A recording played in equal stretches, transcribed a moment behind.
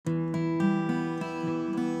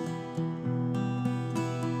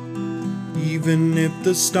Even if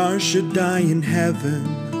the stars should die in heaven,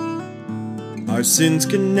 our sins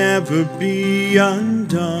can never be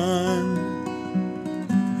undone.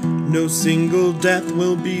 No single death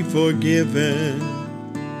will be forgiven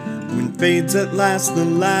when fades at last the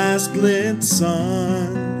last lit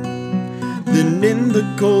sun. Then in the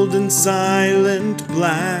cold and silent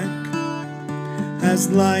black,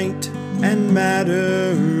 as light and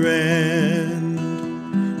matter end,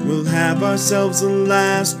 we'll have ourselves a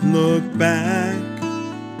last look back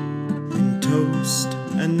and toast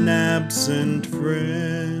an absent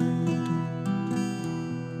friend.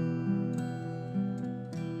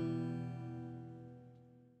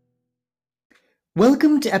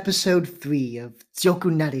 Welcome to episode 3 of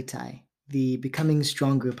Tsuyoku Naritai, the Becoming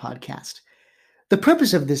Stronger podcast. The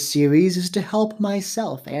purpose of this series is to help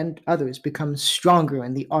myself and others become stronger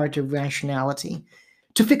in the art of rationality,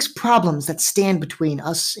 to fix problems that stand between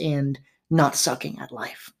us and not sucking at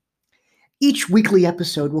life. Each weekly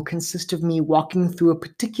episode will consist of me walking through a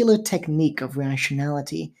particular technique of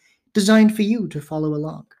rationality designed for you to follow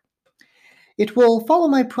along. It will follow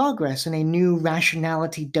my progress in a new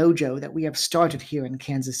rationality dojo that we have started here in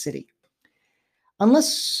Kansas City.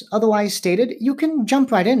 Unless otherwise stated, you can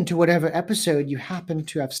jump right into whatever episode you happen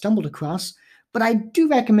to have stumbled across, but I do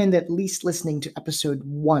recommend at least listening to episode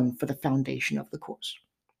 1 for the foundation of the course.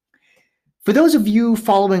 For those of you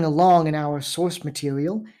following along in our source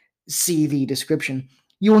material, see the description,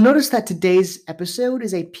 you will notice that today's episode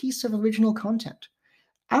is a piece of original content.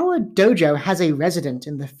 Our dojo has a resident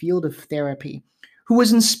in the field of therapy who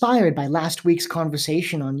was inspired by last week's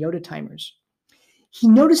conversation on Yoda timers. He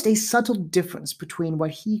noticed a subtle difference between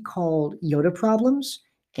what he called Yoda problems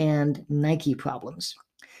and Nike problems.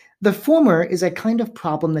 The former is a kind of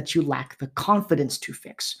problem that you lack the confidence to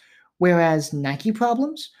fix, whereas Nike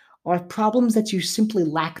problems are problems that you simply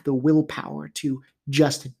lack the willpower to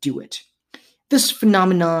just do it. This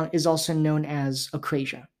phenomenon is also known as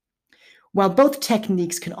acrasia. While both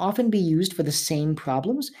techniques can often be used for the same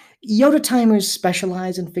problems, Yoda timers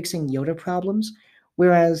specialize in fixing Yoda problems,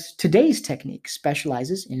 whereas today's technique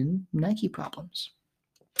specializes in Nike problems.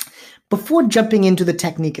 Before jumping into the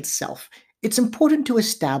technique itself, it's important to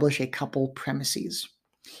establish a couple premises.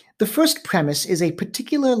 The first premise is a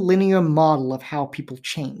particular linear model of how people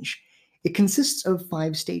change. It consists of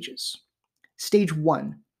 5 stages. Stage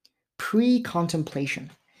 1,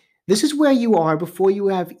 pre-contemplation. This is where you are before you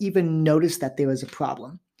have even noticed that there is a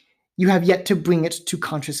problem. You have yet to bring it to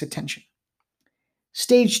conscious attention.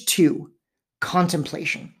 Stage 2,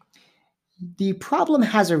 contemplation. The problem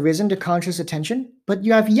has arisen to conscious attention, but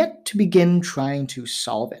you have yet to begin trying to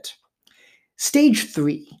solve it. Stage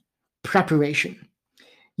 3, preparation.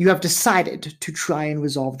 You have decided to try and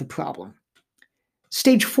resolve the problem.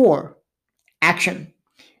 Stage 4, action.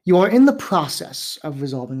 You are in the process of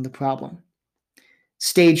resolving the problem.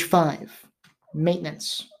 Stage 5,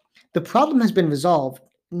 maintenance. The problem has been resolved.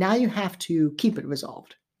 Now you have to keep it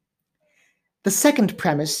resolved. The second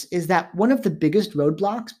premise is that one of the biggest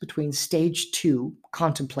roadblocks between stage 2,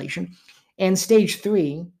 contemplation, and stage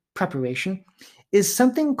 3, preparation, is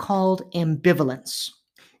something called ambivalence.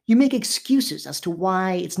 You make excuses as to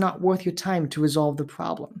why it's not worth your time to resolve the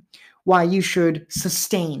problem, why you should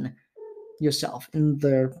sustain yourself in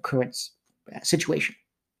the current situation.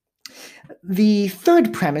 The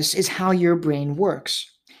third premise is how your brain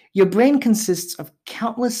works. Your brain consists of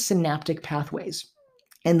countless synaptic pathways,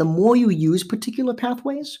 and the more you use particular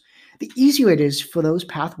pathways, the easier it is for those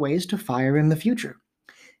pathways to fire in the future.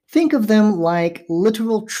 Think of them like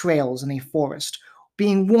literal trails in a forest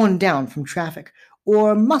being worn down from traffic,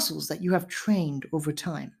 or muscles that you have trained over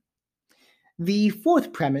time. The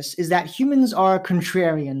fourth premise is that humans are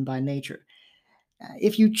contrarian by nature.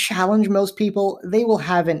 If you challenge most people, they will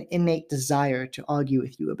have an innate desire to argue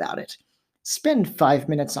with you about it. Spend 5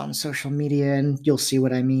 minutes on social media and you'll see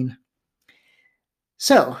what I mean.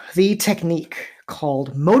 So, the technique,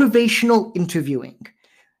 called motivational interviewing,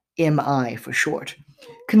 MI for short,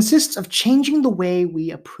 consists of changing the way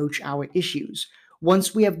we approach our issues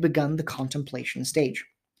once we have begun the contemplation stage.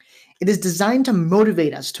 It is designed to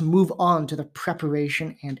motivate us to move on to the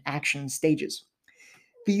preparation and action stages.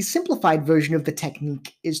 The simplified version of the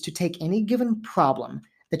technique is to take any given problem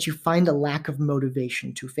that you find a lack of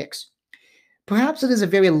motivation to fix. Perhaps it is a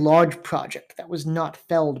very large project that was not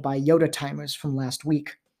felled by Yoda timers from last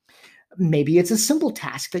week. Maybe it's a simple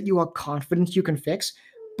task that you are confident you can fix,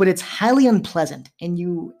 but it's highly unpleasant and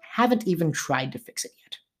you haven't even tried to fix it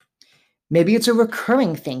yet. Maybe it's a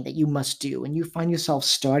recurring thing that you must do and you find yourself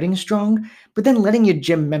starting strong, but then letting your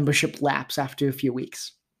gym membership lapse after a few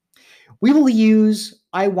weeks. We will use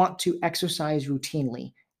I want to exercise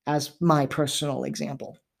routinely as my personal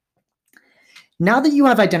example. Now that you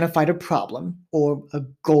have identified a problem or a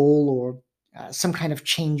goal or some kind of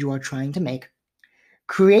change you are trying to make,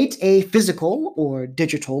 create a physical or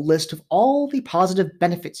digital list of all the positive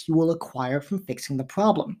benefits you will acquire from fixing the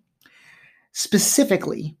problem.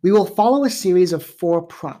 Specifically, we will follow a series of 4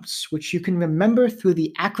 prompts, which you can remember through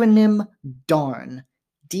the acronym DARN,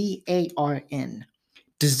 D-A-R-N.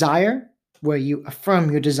 Desire, where you affirm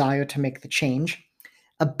your desire to make the change.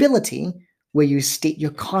 Ability, where you state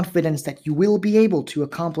your confidence that you will be able to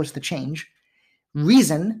accomplish the change.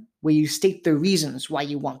 Reason, where you state the reasons why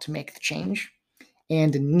you want to make the change.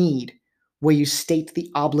 And need, where you state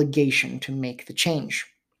the obligation to make the change.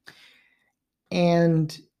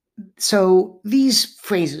 And so these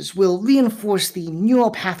phrases will reinforce the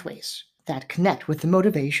neural pathways that connect with the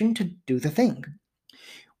motivation to do the thing.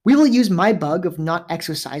 We will use my bug of not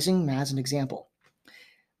exercising as an example.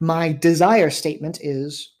 My desire statement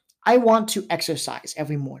is, I want to exercise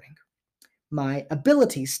every morning. My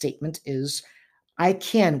ability statement is, I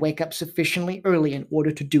can wake up sufficiently early in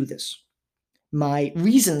order to do this. My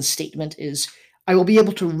reason statement is, I will be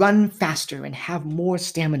able to run faster and have more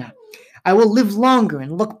stamina. I will live longer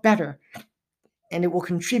and look better, and it will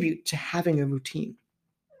contribute to having a routine.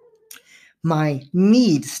 My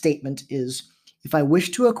need statement is, if I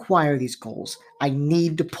wish to acquire these goals, I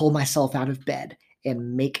need to pull myself out of bed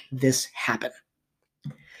and make this happen.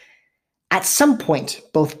 At some point,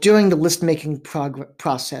 both during the list-making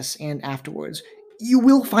process and afterwards, you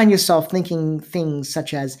will find yourself thinking things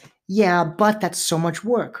such as, yeah, but that's so much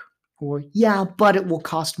work, or yeah, but it will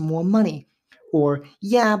cost more money, or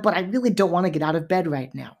yeah, but I really don't want to get out of bed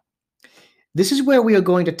right now. This is where we are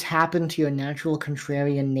going to tap into your natural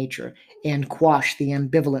contrarian nature and quash the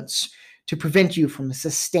ambivalence to prevent you from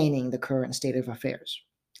sustaining the current state of affairs.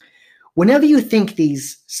 Whenever you think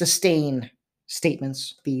these sustain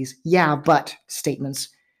statements, these yeah, but statements,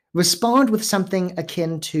 respond with something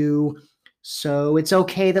akin to, so it's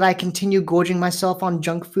okay that I continue gorging myself on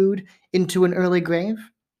junk food into an early grave?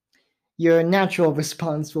 Your natural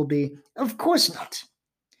response will be, of course not.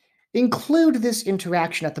 Include this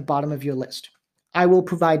interaction at the bottom of your list. I will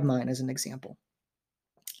provide mine as an example.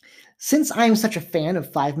 Since I am such a fan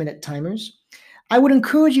of 5-minute timers, I would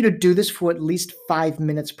encourage you to do this for at least 5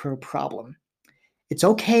 minutes per problem. It's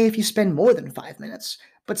okay if you spend more than 5 minutes,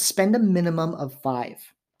 but spend a minimum of 5.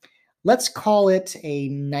 Let's call it a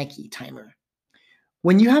Nike timer.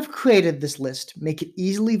 When you have created this list, make it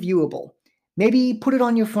easily viewable. Maybe put it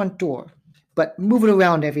on your front door, but move it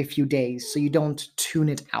around every few days so you don't tune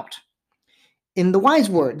it out. In the wise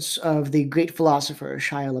words of the great philosopher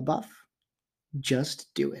Shia LaBeouf,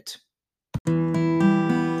 just do it.